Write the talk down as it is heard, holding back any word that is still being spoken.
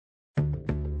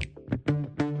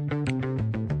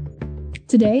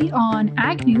Today on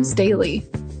Ag News Daily.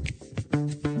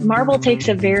 Marble takes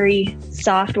a very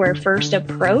software first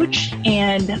approach,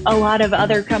 and a lot of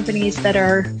other companies that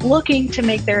are looking to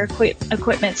make their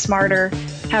equipment smarter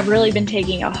have really been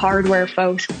taking a hardware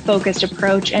focused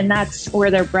approach, and that's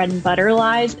where their bread and butter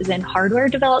lies, is in hardware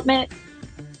development.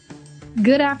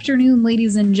 Good afternoon,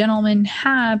 ladies and gentlemen.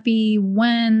 Happy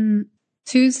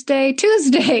Tuesday.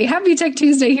 Happy Tech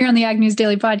Tuesday here on the Ag News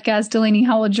Daily Podcast. Delaney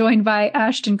Howell joined by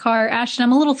Ashton Carr. Ashton,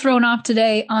 I'm a little thrown off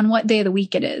today on what day of the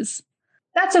week it is.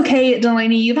 That's okay,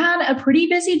 Delaney. You've had a pretty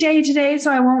busy day today,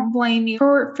 so I won't blame you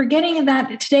for forgetting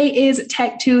that today is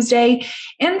Tech Tuesday,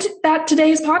 and that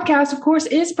today's podcast, of course,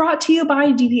 is brought to you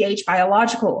by DPH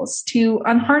Biologicals. To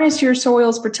unharness your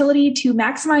soil's fertility to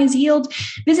maximize yield,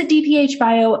 visit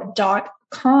dphbio.com.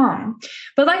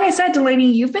 But like I said,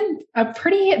 Delaney, you've been a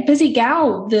pretty busy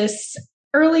gal this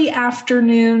early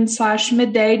afternoon /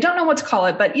 midday. Don't know what to call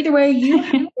it, but either way, you've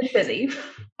been busy.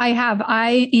 I have.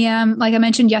 I am, like I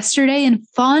mentioned yesterday, in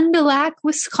Fond du Lac,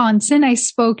 Wisconsin. I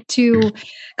spoke to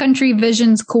Country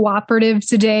Visions Cooperative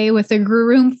today with a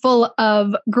room full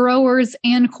of growers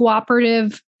and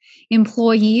cooperative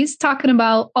employees talking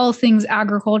about all things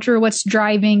agriculture, what's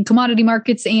driving commodity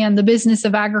markets and the business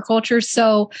of agriculture.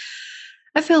 So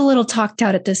I feel a little talked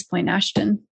out at this point,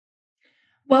 Ashton.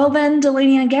 Well, then,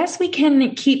 Delaney, I guess we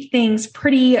can keep things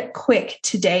pretty quick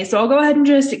today. So I'll go ahead and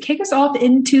just kick us off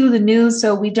into the news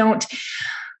so we don't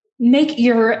make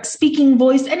your speaking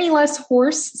voice any less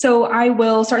hoarse. So I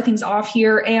will start things off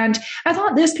here. And I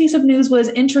thought this piece of news was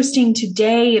interesting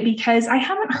today because I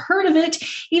haven't heard of it,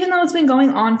 even though it's been going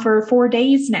on for 4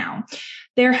 days now.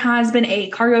 There has been a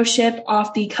cargo ship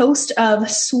off the coast of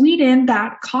Sweden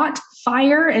that caught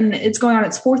fire, and it's going on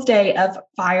its 4th day of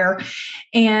fire.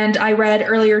 And I read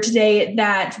earlier today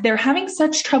that they're having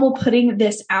such trouble putting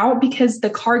this out because the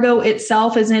cargo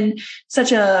itself is in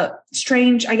such a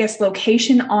strange,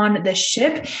 location on the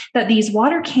ship that these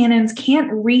water cannons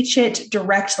can't reach it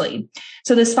directly.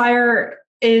 So this fire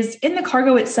is in the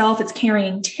cargo itself. It's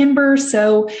carrying timber.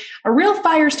 So a real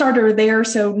fire starter there.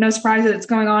 So no surprise that it's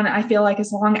going on, I feel like,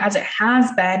 as long as it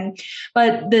has been.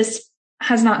 But this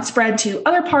has not spread to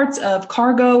other parts of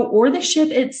cargo or the ship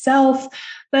itself.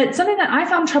 But something that I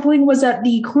found troubling was that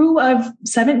the crew of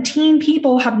 17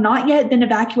 people have not yet been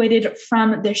evacuated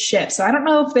from the ship. So I don't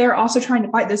know if they're also trying to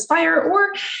fight this fire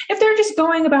or if they're just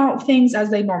going about things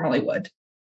as they normally would.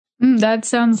 That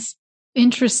sounds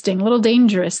interesting. A little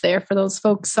dangerous there for those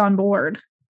folks on board.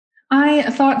 I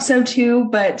thought so too,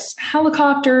 but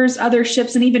helicopters, other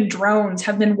ships, and even drones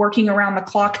have been working around the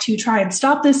clock to try and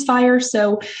stop this fire.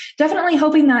 So definitely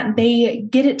hoping that they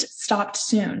get it stopped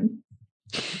soon.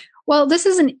 Well, this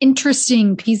is an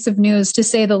interesting piece of news, to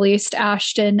say the least,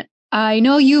 Ashton. I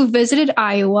know you visited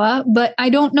Iowa, but I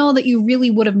don't know that you really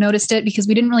would have noticed it because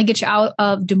we didn't really get you out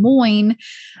of Des Moines.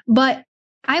 But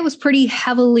I was pretty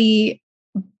heavily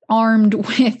armed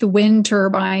with wind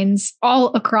turbines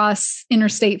all across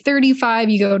Interstate 35.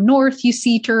 You go north, you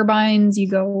see turbines. You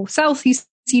go south, you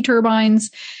see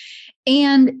turbines.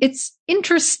 And it's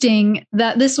interesting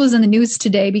that this was in the news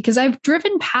today because I've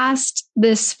driven past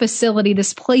this facility,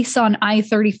 this place on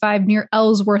I-35 near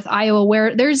Ellsworth, Iowa,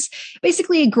 where there's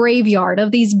basically a graveyard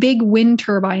of these big wind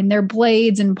turbine, their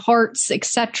blades and parts,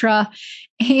 etc.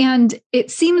 And it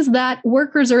seems that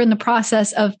workers are in the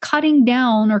process of cutting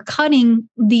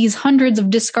these hundreds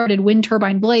of discarded wind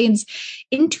turbine blades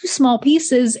into small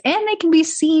pieces, and they can be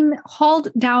seen hauled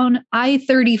down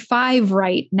I-35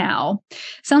 right now.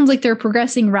 Sounds like they're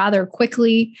progressing rather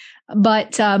quickly,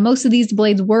 but most of these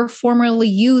blades were formerly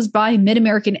used by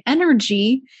Mid-American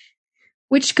Energy,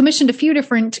 which commissioned a few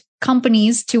different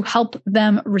companies to help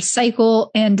them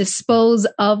recycle and dispose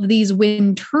of these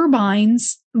wind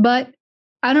turbines. But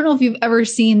I don't know if you've ever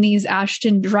seen these,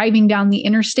 Ashton, driving down the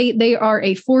interstate. They are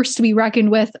a force to be reckoned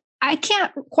with. I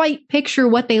can't quite picture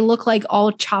what they look like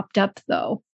all chopped up,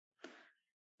 though.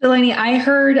 Delaney, I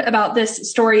heard about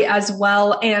this story as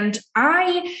well, and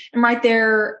I am right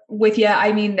there with you.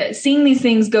 I mean, seeing these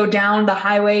things go down the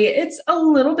highway, it's a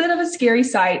little bit of a scary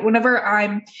sight. Whenever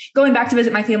I'm going back to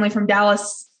visit my family from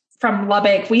Dallas, from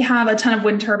Lubbock, we have a ton of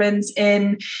wind turbines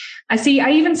I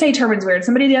even say turbines weird.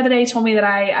 Somebody the other day told me that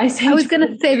I was going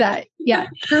to say that. Yeah.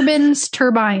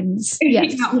 turbines.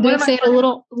 Yes. Yeah, they say it a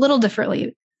little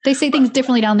differently. They say things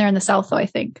differently down there in the South, though, I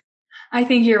think. I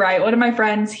think you're right. One of my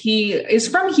friends, he is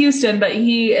from Houston, but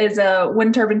he is a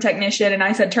wind turbine technician. And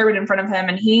I said turbine in front of him,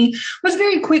 and he was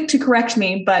very quick to correct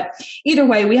me. But either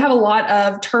way, we have a lot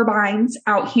of turbines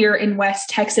out here in West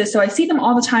Texas. So I see them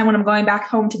all the time when I'm going back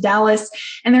home to Dallas,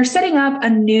 and they're setting up a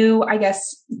new,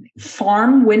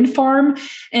 wind farm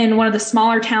in one of the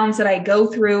smaller towns that I go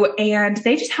through, and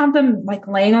they just have them like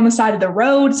laying on the side of the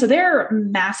road. So they're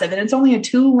massive, and it's only a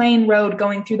 2-lane road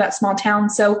going through that small town.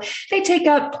 So they take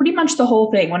up pretty much the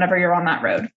whole thing whenever you're on that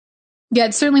road. Yeah,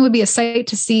 it certainly would be a sight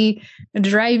to see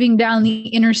driving down the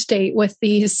interstate with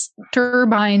these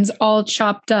turbines all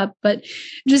chopped up, but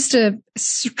just a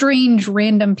strange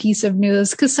random piece of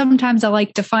news, because sometimes I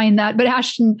like to find that. But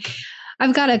Ashton,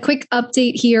 I've got a quick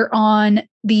update here on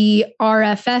the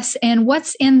RFS and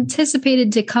what's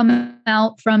anticipated to come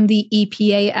out from the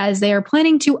EPA, as they are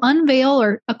planning to unveil,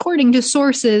 or according to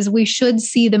sources, we should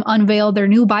see them unveil their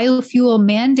new biofuel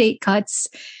mandate cuts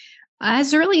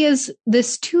as early as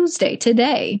this Tuesday,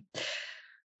 today.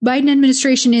 Biden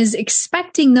administration is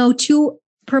expecting, though, to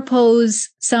propose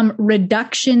some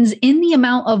reductions in the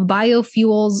amount of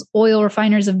biofuels oil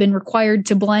refiners have been required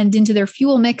to blend into their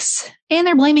fuel mix, and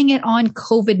they're blaming it on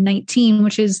COVID-19,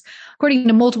 which is, according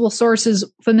to multiple sources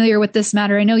familiar with this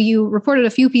matter. I know you reported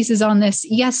a few pieces on this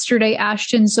yesterday,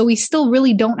 Ashton, so we still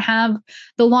really don't have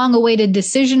the long-awaited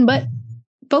decision, but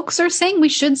folks are saying we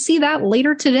should see that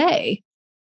later today.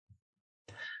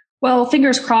 Well,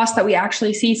 fingers crossed that we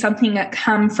actually see something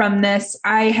come from this.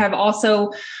 I have also,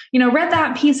 read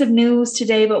that piece of news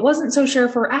today, but wasn't so sure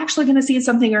if we're actually going to see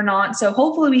something or not. So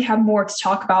hopefully we have more to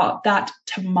talk about that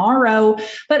tomorrow.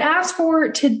 But as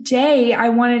for today, I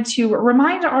wanted to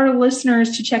remind our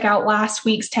listeners to check out last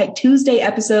week's Tech Tuesday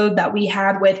episode that we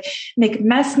had with Mick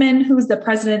Messman, who's the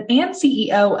president and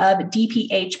CEO of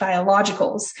DPH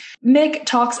Biologicals. Mick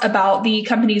talks about the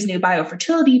company's new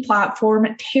biofertility platform,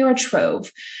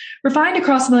 TerraTrove. Refined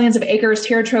across millions of acres,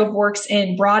 TerraTrove works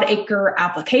in broad acre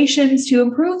applications to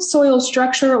improve soil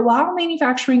structure while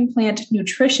manufacturing plant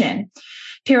nutrition.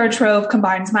 TerraTrove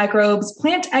combines microbes,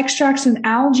 plant extracts, and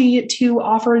algae to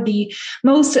offer the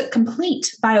most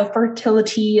complete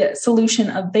biofertility solution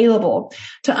available.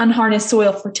 To unharness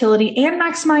soil fertility and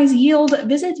maximize yield,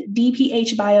 visit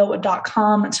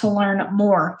dphbio.com to learn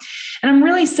more. And I'm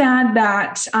really sad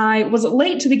that I was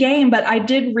late to the game, but I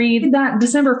did read that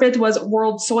December 5th was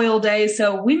World Soil Day.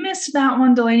 So we missed that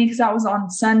one, Delaney, because that was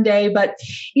on Sunday. But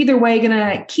either way,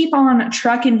 gonna keep on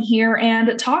trucking here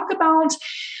and talk about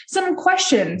some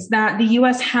questions that the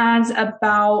U.S. has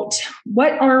about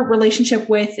what our relationship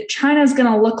with China is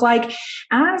going to look like,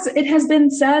 as it has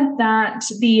been said that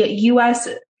the U.S.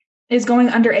 is going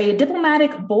under a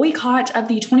diplomatic boycott of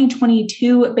the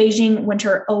 2022 Beijing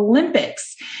Winter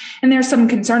Olympics. And there's some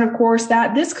concern, of course,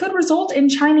 that this could result in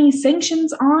Chinese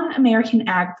sanctions on American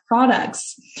ag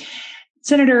products.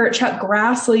 Senator Chuck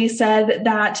Grassley said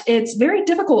that it's very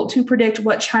difficult to predict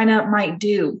what China might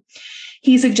do.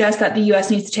 He suggests that the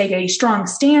U.S. needs to take a strong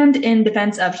stand in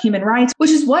defense of human rights, which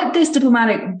is what this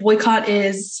diplomatic boycott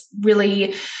is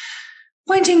really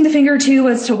pointing the finger to,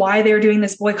 as to why they're doing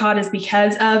this boycott is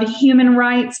because of human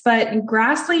rights. But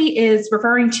Grassley is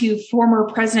referring to former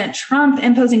President Trump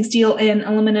imposing steel and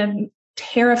aluminum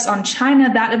tariffs on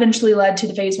China that eventually led to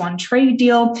the phase 1 trade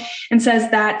deal, and says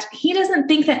that he doesn't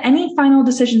think that any final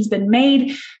decision's been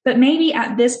made, but maybe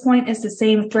at this point is the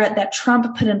same threat that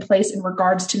Trump put in place in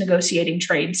regards to negotiating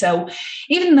trade. So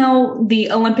even though the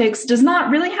Olympics does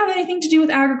not really have anything to do with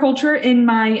agriculture, in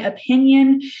my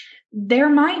opinion, there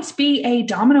might be a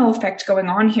domino effect going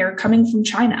on here coming from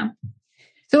China.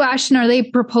 So, Ashton, are they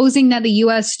proposing that the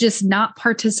U.S. just not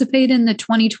participate in the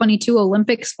 2022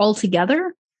 Olympics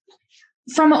altogether?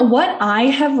 From what I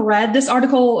have read, this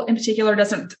article in particular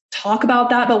doesn't talk about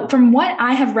that, but from what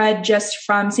I have read just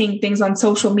from seeing things on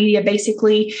social media,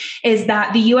 basically, is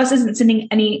that the U.S. isn't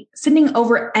sending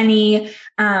over any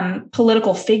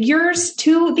political figures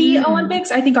to the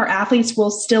Olympics. I think our athletes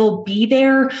will still be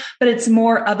there, but it's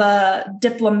more of a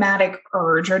diplomatic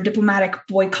urge or diplomatic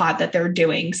boycott that they're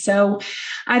doing. So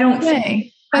I don't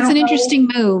think that's an interesting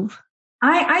move.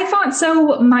 I thought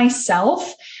so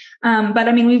myself. But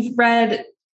I mean, we've read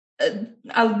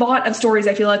a lot of stories,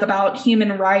 I feel like, about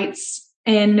human rights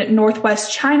in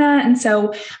Northwest China. And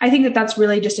so I think that that's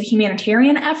really just a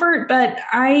humanitarian effort, but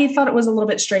I thought it was a little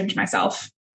bit strange myself.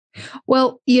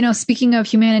 Well, speaking of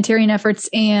humanitarian efforts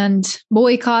and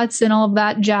boycotts and all of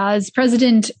that jazz,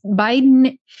 President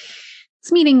Biden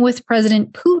is meeting with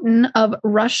President Putin of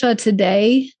Russia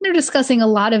today. They're discussing a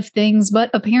lot of things,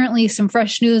 but apparently some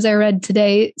fresh news I read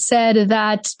today said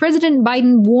that President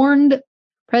Biden warned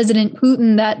President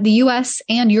Putin that the U.S.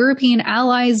 and European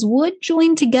allies would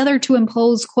join together to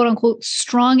impose, quote unquote,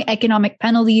 strong economic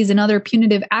penalties and other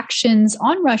punitive actions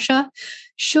on Russia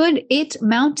should it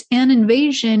mount an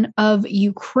invasion of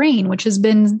Ukraine, which has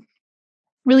been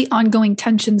really ongoing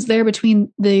tensions there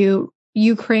between the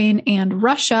Ukraine and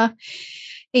Russia.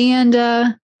 And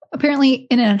Apparently,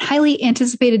 in a highly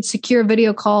anticipated secure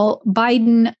video call,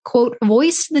 Biden, quote,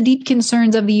 voiced the deep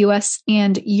concerns of the U.S.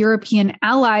 and European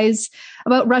allies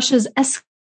about Russia's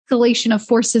escalation of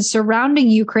forces surrounding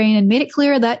Ukraine and made it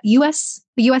clear that the U.S.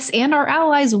 and our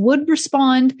allies would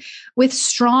respond with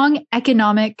strong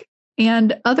economic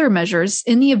and other measures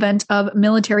in the event of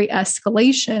military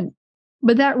escalation.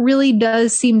 But that really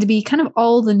does seem to be kind of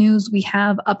all the news we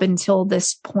have up until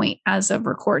this point as of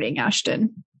recording,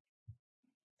 Ashton.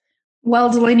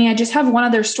 Well, Delaney, I just have one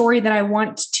other story that I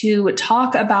want to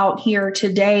talk about here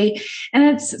today, and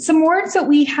it's some words that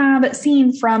we have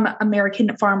seen from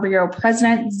American Farm Bureau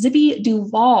President Zippy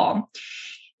Duvall.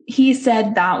 He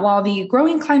said that while the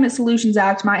Growing Climate Solutions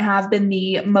Act might have been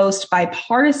the most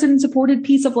bipartisan supported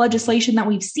piece of legislation that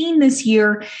we've seen this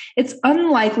year, it's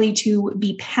unlikely to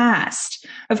be passed.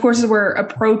 Of course, as we're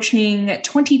approaching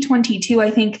 2022, I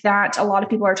think that a lot of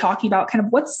people are talking about kind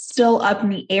of what's still up in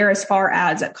the air as far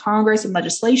as Congress and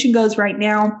legislation goes right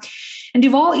now. And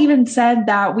Duvall even said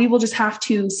that we will just have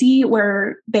to see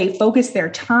where they focus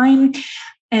their time,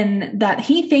 and that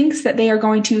he thinks that they are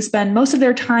going to spend most of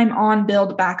their time on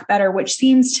Build Back Better, which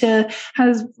seems to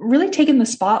has really taken the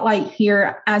spotlight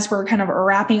here as we're kind of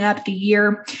wrapping up the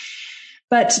year.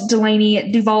 But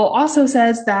Delaney, Duvall also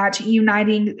says that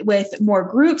uniting with more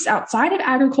groups outside of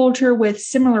agriculture with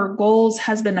similar goals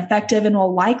has been effective and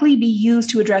will likely be used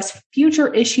to address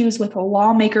future issues with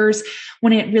lawmakers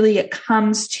when it really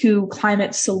comes to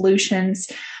climate solutions.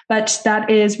 But that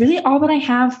is really all that I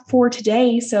have for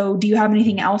today. So do you have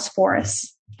anything else for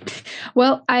us?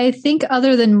 Well, I think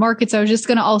other than markets, I was just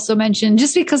going to also mention,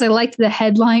 just because I liked the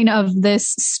headline of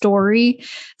this story, it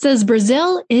says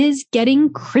Brazil is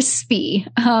getting crispy.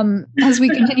 As we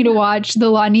continue to watch the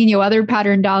La Nina weather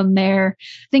pattern down there.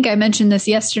 I think I mentioned this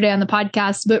yesterday on the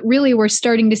podcast, but really we're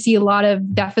starting to see a lot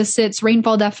of deficits,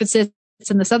 rainfall deficits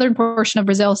in the southern portion of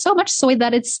Brazil, so much so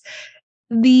that it's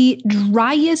the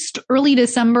driest early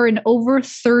December in over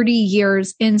 30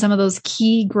 years in some of those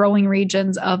key growing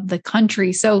regions of the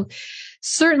country. So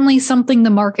certainly something the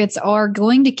markets are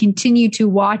going to continue to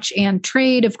watch and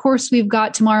trade. Of course, we've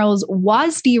got tomorrow's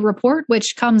WASDE report,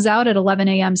 which comes out at 11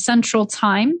 a.m. Central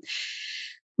Time.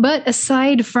 But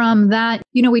aside from that,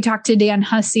 we talked to Dan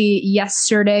Hussey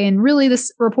yesterday, and really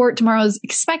this report tomorrow is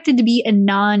expected to be a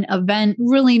non-event,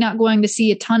 really not going to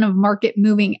see a ton of market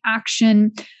moving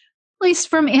action. At least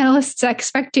from analysts'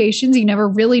 expectations. You never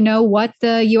really know what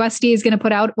the USDA is going to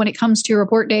put out when it comes to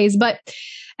report days. But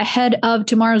ahead of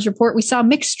tomorrow's report, we saw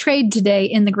mixed trade today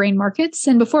in the grain markets.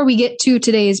 And before we get to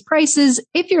today's prices,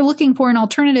 if you're looking for an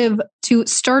alternative to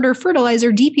starter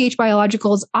fertilizer, DPH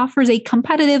Biologicals offers a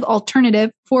competitive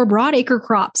alternative for broadacre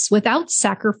crops without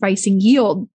sacrificing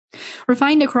yield.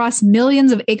 Refined across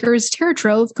millions of acres,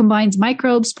 TerraTrove combines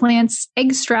microbes, plants,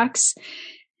 extracts,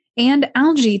 and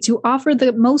algae to offer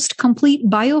the most complete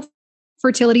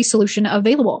biofertility solution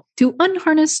available. To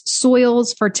unharness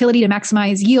soil's fertility to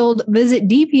maximize yield, visit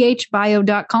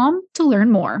dphbio.com to learn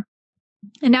more.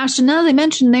 And Ashton, as I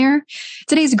mentioned there,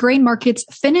 today's grain markets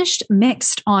finished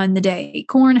mixed on the day.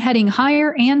 Corn heading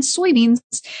higher and soybeans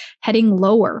heading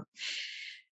lower.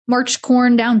 March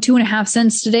corn down 2.5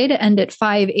 cents today to end at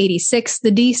 $5.86.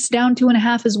 The Dees down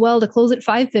 2.5 as well to close at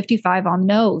 $5.55 on the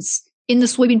nose. In the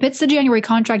soybean pits, the January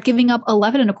contract giving up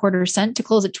 11.25 cents to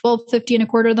close at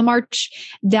 $12.50 the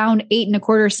March, down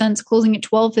 8.25 cents, closing at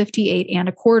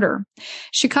 $12.58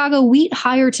 Chicago wheat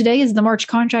higher today as the March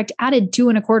contract added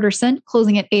 2.25 cents,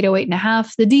 closing at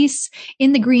 $8.08 The Dees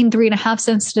in the green 3.5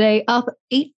 cents today, up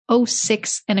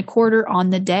 8.06 on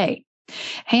the day.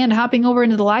 And hopping over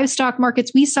into the livestock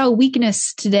markets, we saw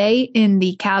weakness today in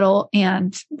the cattle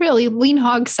and really lean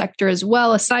hog sector as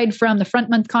well, aside from the front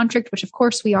month contract, which of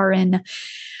course we are in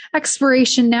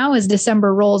expiration now as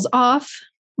December rolls off.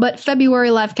 But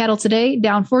February live cattle today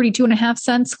down 42.5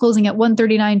 cents, closing at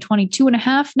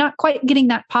 139.22.5. Not quite getting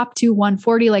that pop to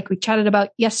 140 like we chatted about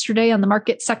yesterday on the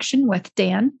market section with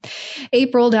Dan.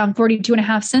 April down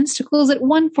 42.5 cents to close at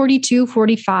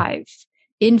 142.45.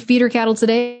 In feeder cattle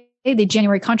today, the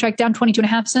January contract down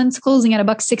 22.5 cents, closing at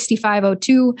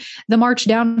 $165.02. The March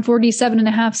down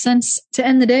 47.5 cents to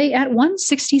end the day at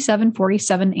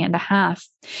 $167.47.5.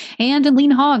 And in lean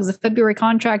hogs, the February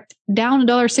contract down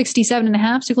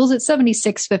 $1.67.5 to close at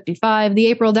 $76.55. The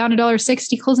April down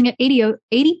 $1.60, closing at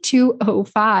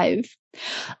 $82.05.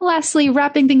 Lastly,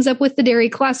 wrapping things up with the dairy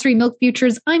class 3 milk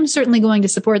futures, I'm certainly going to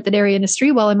support the dairy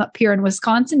industry while I'm up here in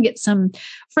Wisconsin, get some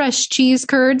fresh cheese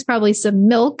curds, probably some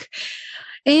milk.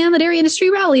 And the dairy industry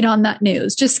rallied on that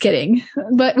news. Just kidding.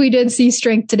 But we did see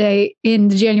strength today in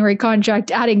the January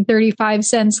contract, adding 35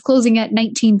 cents, closing at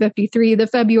 $19.53. The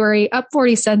February up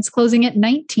 40 cents, closing at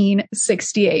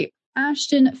 $19.68.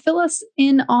 Ashton, fill us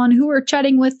in on who we're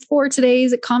chatting with for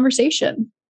today's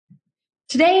conversation.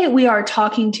 Today, we are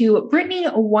talking to Brittany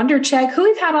Wondercheck, who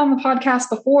we've had on the podcast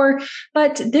before,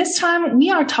 but this time we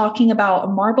are talking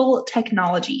about Marble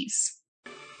Technologies.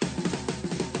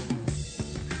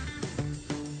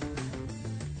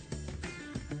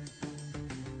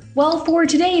 Well, for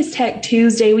today's Tech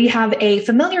Tuesday, we have a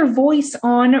familiar voice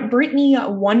on Brittany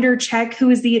Wondercheck, who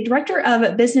is the Director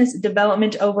of Business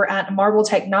Development over at Marble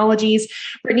Technologies.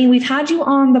 Brittany, we've had you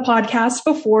on the podcast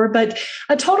before, but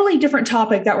a totally different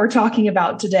topic that we're talking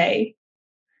about today.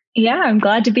 Yeah, I'm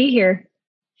glad to be here.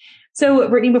 So,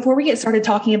 Brittany, before we get started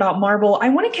talking about Marble, I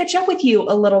want to catch up with you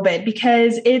a little bit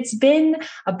because it's been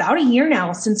about a year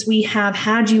now since we have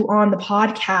had you on the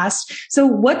podcast. So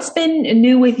what's been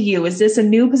new with you? Is this a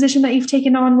new position that you've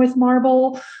taken on with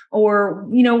Marble, or,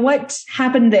 what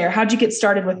happened there? How'd you get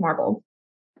started with Marble?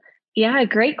 Yeah,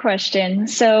 great question.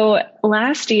 So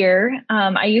last year,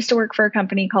 I used to work for a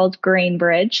company called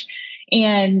Grainbridge,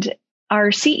 and our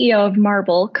CEO of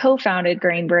Marble co-founded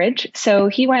Grainbridge. So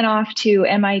he went off to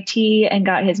MIT and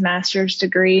got his master's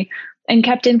degree and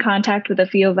kept in contact with a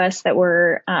few of us that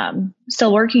were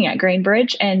still working at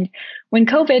Grainbridge. And when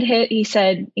COVID hit, he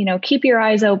said, keep your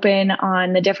eyes open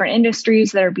on the different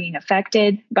industries that are being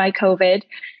affected by COVID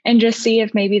and just see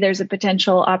if maybe there's a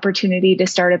potential opportunity to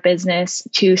start a business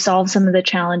to solve some of the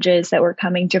challenges that were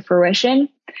coming to fruition.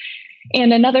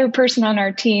 And another person on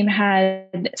our team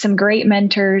had some great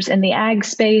mentors in the ag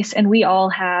space, and we all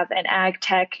have an ag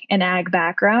tech and ag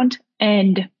background.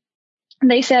 And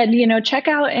they said, check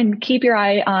out and keep your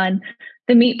eye on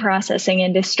the meat processing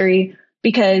industry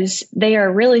because they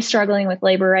are really struggling with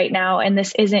labor right now. And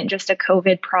this isn't just a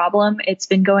COVID problem. It's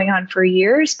been going on for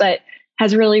years, but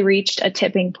has really reached a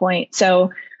tipping point. So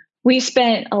we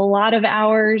spent a lot of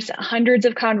hours, hundreds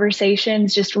of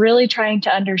conversations, just really trying to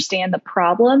understand the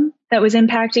problem that was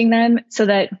impacting them so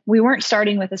that we weren't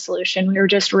starting with a solution. We were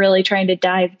just really trying to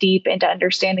dive deep into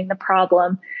understanding the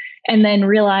problem and then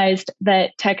realized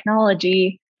that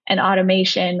technology and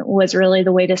automation was really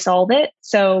the way to solve it.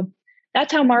 So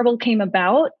that's how Marble came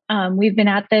about. We've been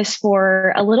at this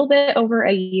for a little bit over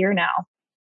a year now.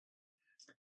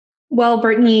 Well,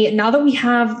 Brittany, now that we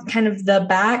have kind of the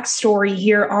backstory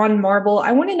here on Marble,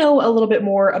 I want to know a little bit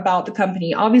more about the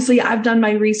company. Obviously, I've done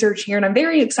my research here and I'm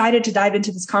very excited to dive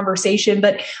into this conversation,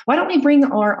 but why don't we bring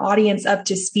our audience up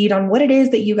to speed on what it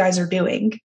is that you guys are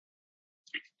doing?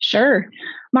 Sure.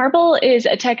 Marble is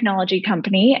a technology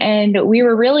company, and we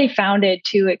were really founded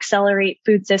to accelerate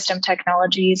food system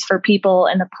technologies for people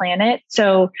and the planet.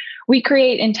 So we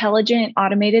create intelligent,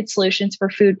 automated solutions for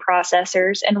food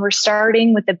processors, and we're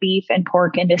starting with the beef and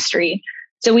pork industry.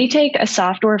 So we take a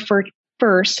software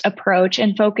first approach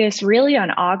and focus really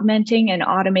on augmenting and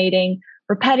automating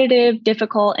repetitive,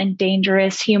 difficult, and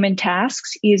dangerous human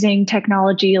tasks using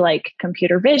technology like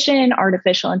computer vision,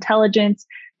 artificial intelligence,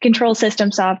 control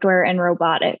system software, and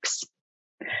robotics.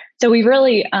 So we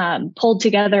really pulled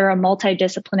together a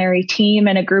multidisciplinary team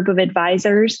and a group of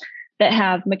advisors that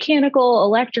have mechanical,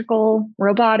 electrical,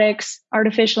 robotics,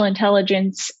 artificial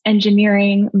intelligence,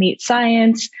 engineering, meat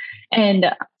science, and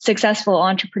successful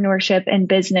entrepreneurship and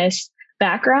business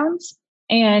backgrounds.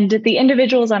 And the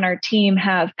individuals on our team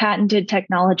have patented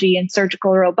technology in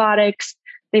surgical robotics.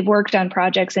 They've worked on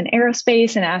projects in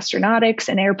aerospace and astronautics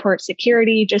and airport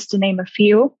security, just to name a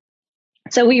few.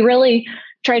 So we really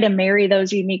try to marry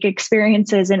those unique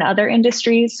experiences in other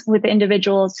industries with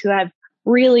individuals who have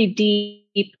really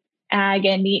deep ag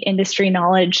and meat industry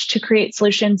knowledge to create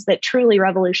solutions that truly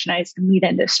revolutionize the meat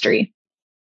industry.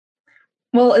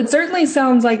 Well, it certainly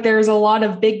sounds like there's a lot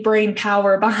of big brain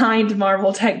power behind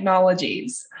Marble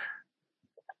Technologies.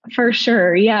 For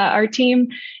sure. Yeah, our team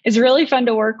is really fun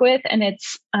to work with, and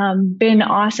it's been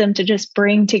awesome to just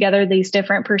bring together these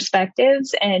different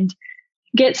perspectives and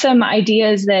get some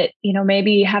ideas that,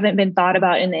 maybe haven't been thought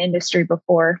about in the industry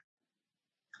before.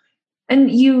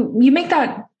 And you make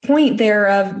that point there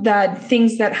of that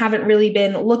things that haven't really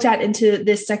been looked at into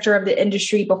this sector of the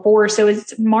industry before. So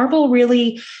is Marble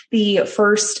really the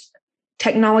first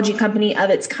technology company of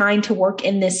its kind to work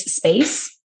in this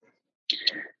space?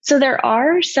 So there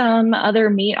are some other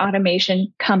meat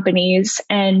automation companies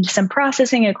and some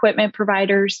processing equipment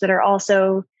providers that are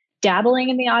also dabbling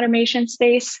in the automation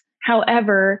space.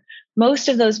 However, most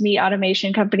of those meat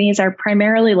automation companies are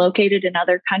primarily located in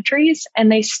other countries,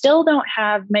 and they still don't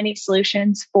have many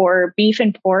solutions for beef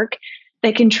and pork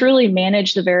that can truly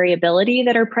manage the variability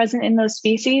that are present in those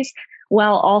species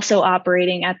while also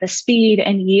operating at the speed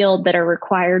and yield that are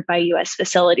required by U.S.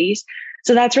 facilities.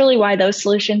 So that's really why those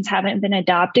solutions haven't been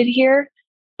adopted here.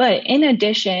 But in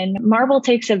addition, Marble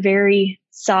takes a very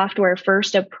software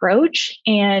first approach,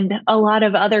 and a lot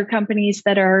of other companies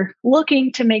that are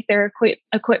looking to make their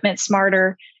equipment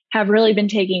smarter have really been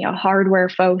taking a hardware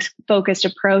focused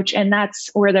approach. And that's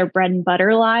where their bread and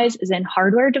butter lies, is in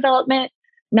hardware development,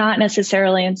 not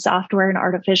necessarily in software and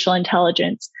artificial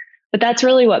intelligence. But that's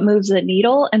really what moves the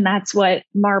needle. And that's what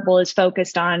Marble is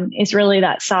focused on, is really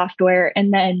that software,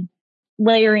 and then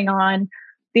layering on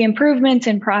the improvements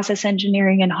in process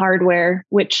engineering and hardware,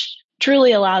 which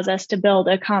truly allows us to build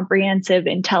a comprehensive,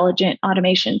 intelligent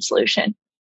automation solution.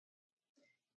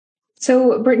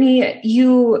 So, Brittany,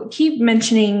 you keep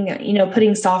mentioning,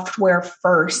 putting software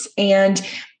first. And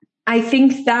I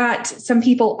think that some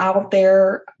people out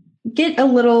there get a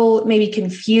little maybe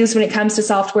confused when it comes to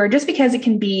software, just because it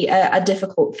can be a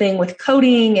difficult thing with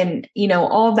coding and,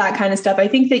 all of that kind of stuff. I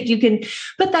think that you can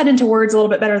put that into words a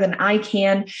little bit better than I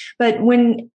can. But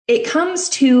when it comes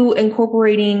to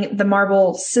incorporating the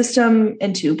Marble system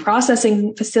into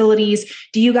processing facilities,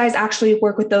 do you guys actually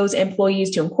work with those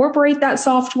employees to incorporate that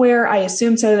software? I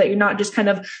assume so, that you're not just kind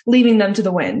of leaving them to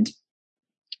the wind.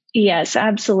 Yes,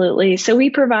 absolutely. So we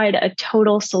provide a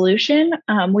total solution.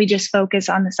 We just focus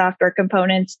on the software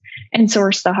components and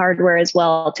source the hardware as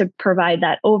well to provide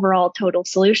that overall total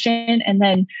solution. And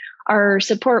then our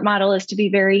support model is to be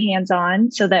very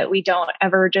hands-on, so that we don't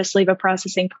ever just leave a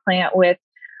processing plant with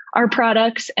our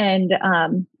products and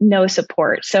no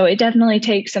support. So it definitely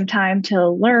takes some time to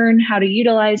learn how to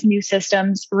utilize new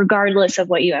systems, regardless of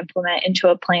what you implement into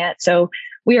a plant. So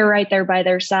we are right there by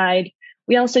their side.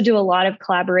 We also do a lot of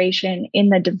collaboration in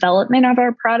the development of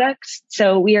our products.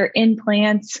 So we are in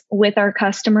plants with our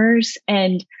customers,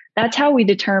 and that's how we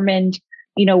determined,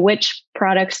 which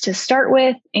products to start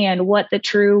with and what the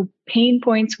true pain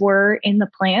points were in the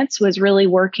plants, was really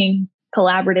working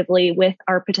collaboratively with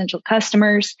our potential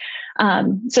customers.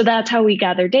 So that's how we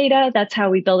gather data. That's how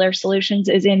we build our solutions,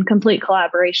 is in complete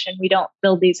collaboration. We don't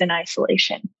build these in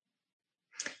isolation.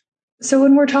 So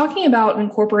when we're talking about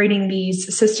incorporating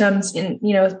these systems in,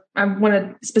 I want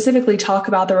to specifically talk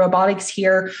about the robotics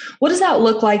here. What does that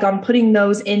look like on putting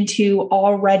those into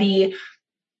already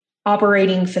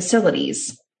operating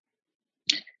facilities?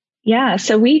 Yeah,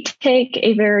 so we take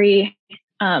a very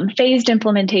phased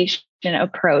implementation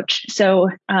approach. So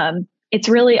it's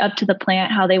really up to the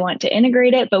plant how they want to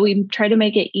integrate it, but we try to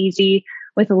make it easy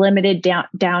with limited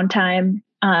downtime.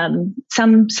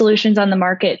 Some solutions on the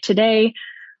market today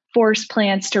force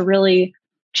plants to really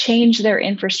change their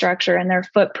infrastructure and their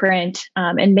footprint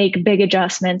and make big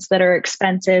adjustments that are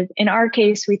expensive. In our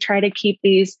case, we try to keep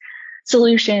these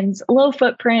solutions low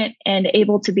footprint and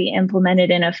able to be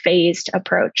implemented in a phased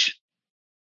approach.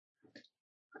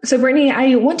 So, Brittany,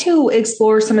 I want to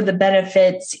explore some of the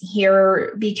benefits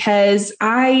here, because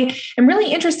I am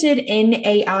really interested in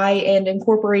AI and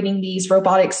incorporating these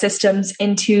robotic systems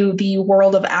into the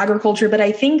world of agriculture. But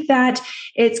I think that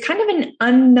it's kind of an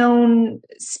unknown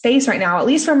space right now, at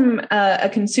least from a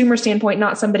consumer standpoint,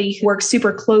 not somebody who works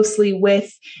super closely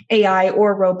with AI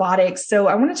or robotics. So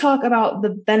I want to talk about the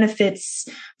benefits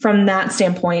from that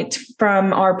standpoint,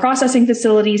 from our processing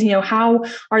facilities. How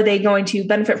are they going to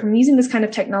benefit from using this kind of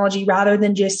technology rather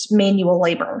than just manual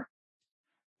labor?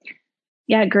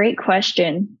 Yeah, great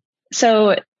question.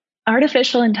 So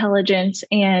artificial intelligence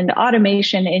and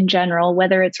automation in general,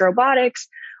 whether it's robotics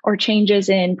or changes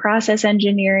in process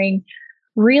engineering,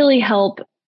 really help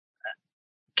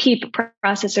keep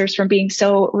processors from being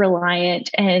so reliant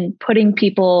and putting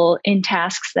people in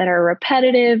tasks that are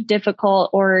repetitive, difficult,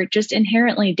 or just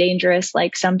inherently dangerous,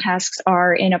 like some tasks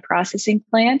are in a processing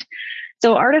plant.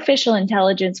 So artificial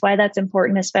intelligence, why that's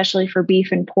important, especially for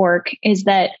beef and pork, is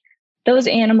that those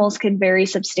animals can vary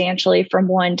substantially from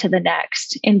one to the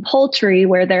next. In poultry,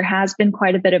 where there has been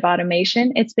quite a bit of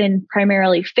automation, it's been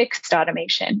primarily fixed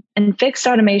automation. And fixed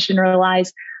automation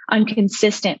relies on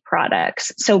consistent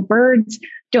products. So birds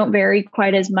don't vary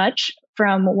quite as much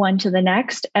from one to the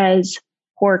next as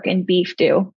pork and beef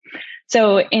do.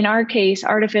 So in our case,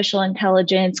 artificial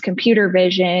intelligence, computer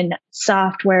vision,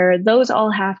 software, those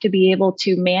all have to be able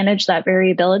to manage that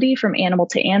variability from animal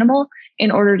to animal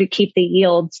in order to keep the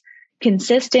yields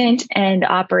consistent and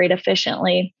operate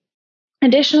efficiently.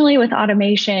 Additionally, with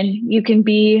automation, you can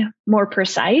be more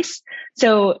precise.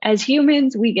 So as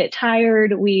humans, we get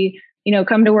tired, we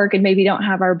come to work and maybe don't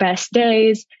have our best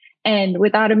days. And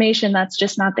with automation, that's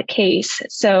just not the case.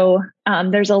 So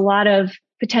there's a lot of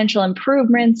potential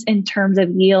improvements in terms of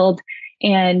yield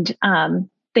and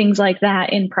things like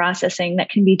that in processing that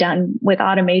can be done with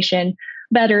automation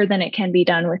better than it can be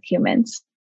done with humans.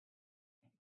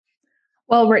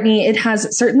 Well, Brittany, it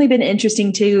has certainly been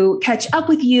interesting to catch up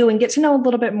with you and get to know a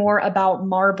little bit more about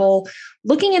Marble.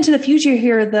 Looking into the future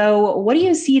here, though, what do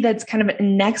you see that's kind of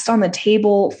next on the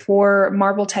table for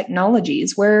Marble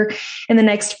Technologies? Where in the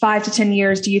next 5 to 10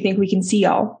 years do you think we can see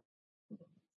y'all?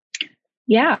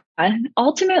 Yeah,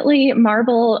 ultimately,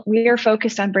 Marble, we are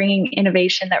focused on bringing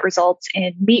innovation that results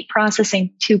in meat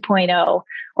processing 2.0,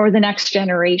 or the next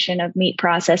generation of meat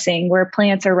processing, where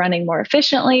plants are running more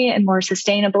efficiently and more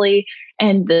sustainably,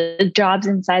 and the jobs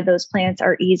inside those plants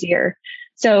are easier.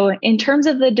 So in terms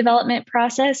of the development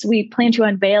process, we plan to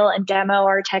unveil and demo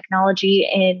our technology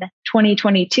in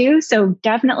 2022. So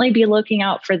definitely be looking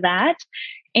out for that.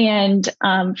 And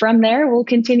from there, we'll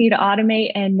continue to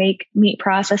automate and make meat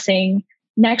processing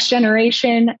next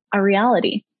generation a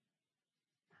reality.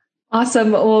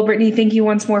 Awesome. Well, Brittany, thank you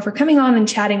once more for coming on and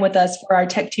chatting with us for our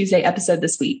Tech Tuesday episode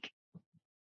this week.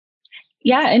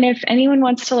 Yeah, and if anyone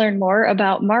wants to learn more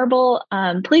about Marble,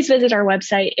 please visit our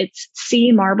website. It's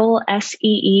seemarble,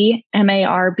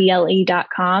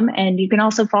 SEEMARBLE.com. And you can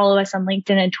also follow us on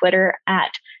LinkedIn and Twitter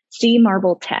at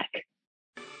seemarbletech.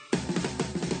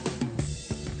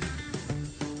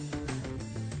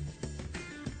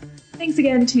 Thanks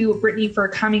again to Brittany for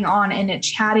coming on and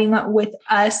chatting with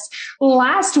us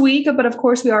last week, but of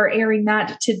course we are airing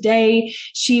that today.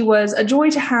 She was a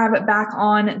joy to have back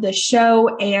on the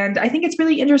show, and I think it's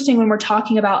really interesting when we're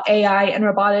talking about AI and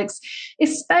robotics,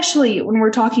 especially when we're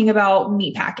talking about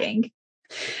meat packing.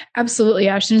 Absolutely,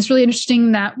 Ashton. It's really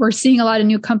interesting that we're seeing a lot of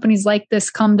new companies like this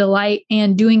come to light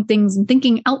and doing things and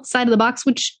thinking outside of the box,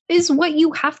 which is what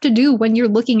you have to do when you're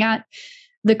looking at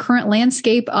the current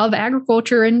landscape of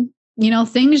agriculture. And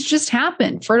things just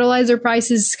happen. Fertilizer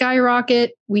prices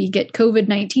skyrocket. We get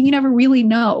COVID-19. You never really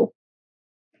know.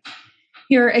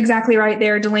 You're exactly right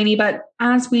there, Delaney. But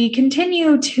as we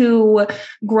continue to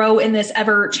grow in this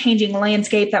ever-changing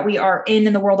landscape that we are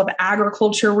in the world of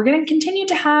agriculture, we're going to continue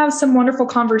to have some wonderful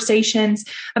conversations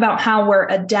about how we're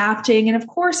adapting. And of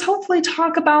course, hopefully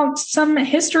talk about some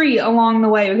history along the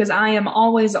way, because I am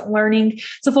always learning.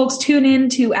 So folks, tune in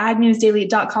to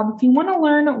agnewsdaily.com if you want to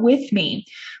learn with me.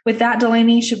 With that,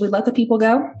 Delaney, should we let the people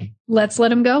go? Let's let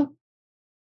them go.